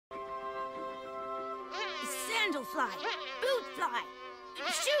candle fly, boot fly,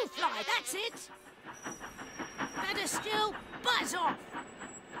 shoe fly, that's it. Better still, buzz off.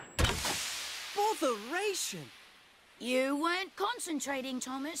 Botheration! You weren't concentrating,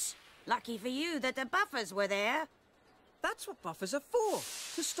 Thomas. Lucky for you that the buffers were there. That's what buffers are for,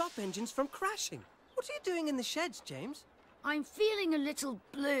 to stop engines from crashing. What are you doing in the sheds, James? I'm feeling a little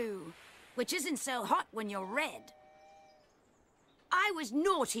blue, which isn't so hot when you're red. I was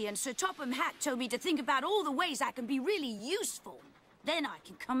naughty and Sir Topham Hatt told me to think about all the ways I can be really useful. Then I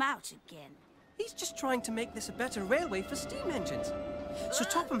can come out again. He's just trying to make this a better railway for steam engines. Sir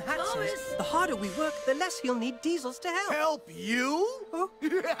Topham Hatt says the harder we work, the less he'll need diesels to help. Help you? Oh.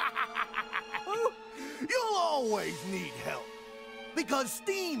 Oh. You'll always need help. Because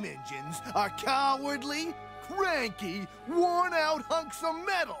steam engines are cowardly, cranky, worn-out hunks of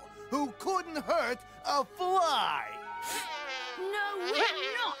metal who couldn't hurt a fly. No, we're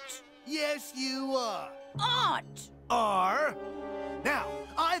not. Yes, you are. Aren't. Are? Now,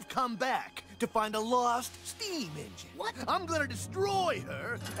 I've come back to find a lost steam engine. What? I'm gonna destroy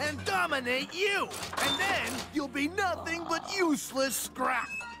her and dominate you. And then you'll be nothing but useless scrap.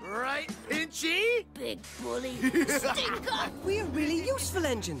 Right, Pinchy? Big bully. Stinker. We're really useful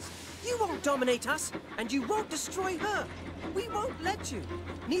engines. You won't dominate us, and you won't destroy her. We won't let you.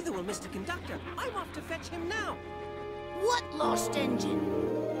 Neither will Mr. Conductor. I'm off to fetch him now. What lost engine?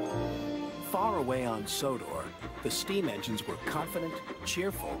 Far away on Sodor, the steam engines were confident,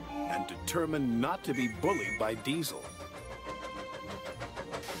 cheerful, and determined not to be bullied by Diesel.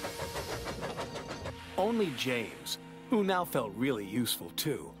 Only James, who now felt really useful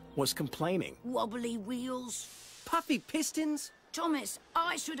too, was complaining. Wobbly wheels. Puffy pistons. Thomas,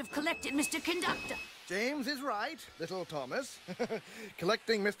 I should have collected Mr. Conductor. James is right, little Thomas.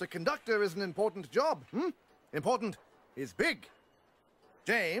 Collecting Mr. Conductor is an important job. Important is big.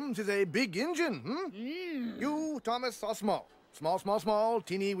 James is a big engine. You, Thomas, are small. Small, small, small,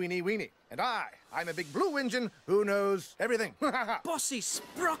 teeny, weeny, weeny. And I'm a big blue engine who knows everything. Bossy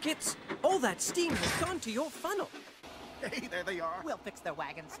sprockets. All that steam has gone to your funnel. Hey, there they are. We'll fix their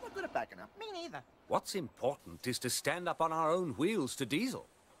wagons. I'm not good at backing up. Me neither. What's important is to stand up on our own wheels to Diesel.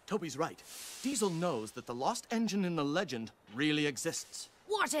 Toby's right. Diesel knows that the lost engine in the legend really exists.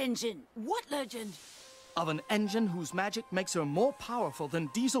 What engine? What legend? Of an engine whose magic makes her more powerful than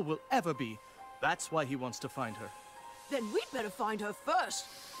Diesel will ever be. That's why he wants to find her. Then we'd better find her first.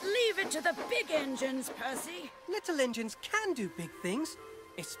 Leave it to the big engines, Percy. Little engines can do big things,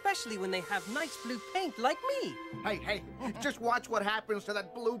 especially when they have nice blue paint like me. Hey, just watch what happens to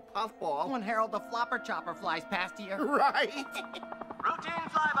that blue puffball. When Harold the Flopper Chopper flies past you. Right. Routine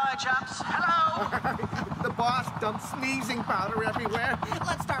flyby, chaps. Hello! The boss dumps sneezing powder everywhere.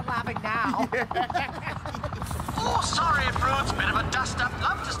 Let's start laughing now. Oh, sorry, brutes. Bit of a dust-up.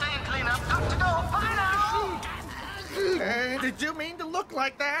 Love to stay and clean up. Got to go. Bye now! Did you mean to look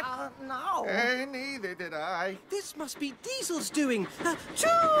like that? No. Neither did I. This must be Diesel's doing. Choo!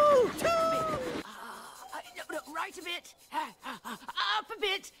 No, right a bit. Up a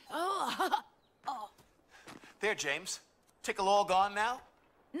bit. Oh. There, James. Tickle all gone now?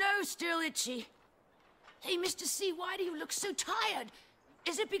 No, still itchy. Hey, Mr. C, why do you look so tired?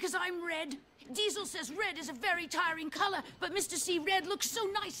 Is it because I'm red? Diesel says red is a very tiring color, but Mr. C, red looks so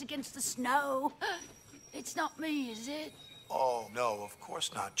nice against the snow. It's not me, is it? Oh, no, of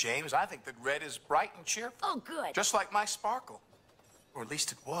course not, James. I think that red is bright and cheerful. Oh, good. Just like my sparkle. Or at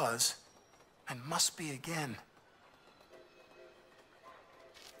least it was. And must be again.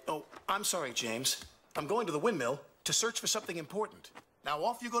 Oh, I'm sorry, James. I'm going to the windmill to search for something important. Now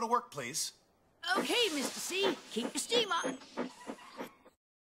off you go to work, please. Okay, Mr. C, keep your steam up.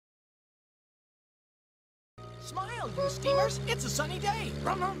 Smile, you steamers. It's a sunny day.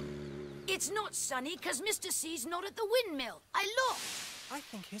 It's not sunny because Mr. C's not at the windmill. I looked. I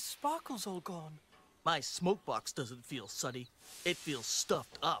think his sparkle's all gone. My smoke box doesn't feel sunny. It feels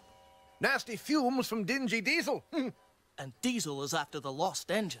stuffed up. Nasty fumes from dingy Diesel. And Diesel is after the lost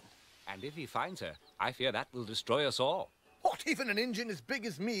engine. And if he finds her, I fear that will destroy us all. What, even an engine as big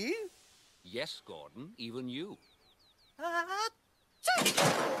as me? Yes, Gordon, even you.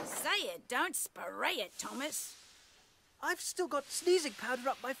 Say it, don't spray it, Thomas. I've still got sneezing powder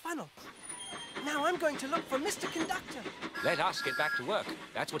up my funnel. Now I'm going to look for Mr. Conductor. Let us get back to work.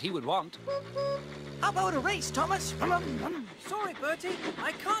 That's what he would want. How about a race, Thomas? Sorry, Bertie.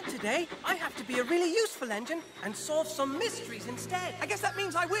 I can't today. I have to be a really useful engine and solve some mysteries instead. I guess that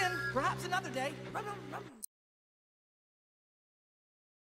means I win. Perhaps another day.